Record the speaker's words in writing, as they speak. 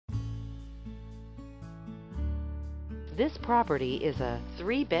This property is a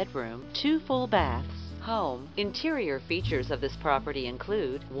 3-bedroom, 2 full baths home. Interior features of this property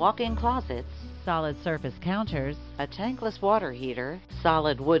include walk-in closets, solid surface counters, a tankless water heater,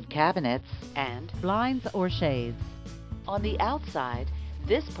 solid wood cabinets, and blinds or shades. On the outside,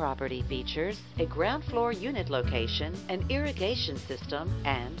 this property features a ground floor unit location, an irrigation system,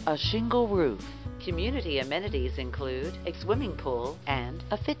 and a shingle roof. Community amenities include a swimming pool and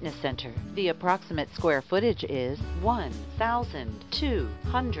a fitness center. The approximate square footage is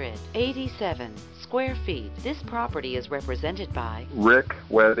 1,287 square feet. This property is represented by Rick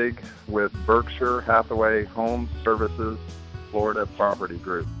Wedig with Berkshire Hathaway Home Services, Florida Property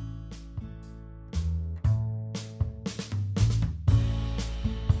Group.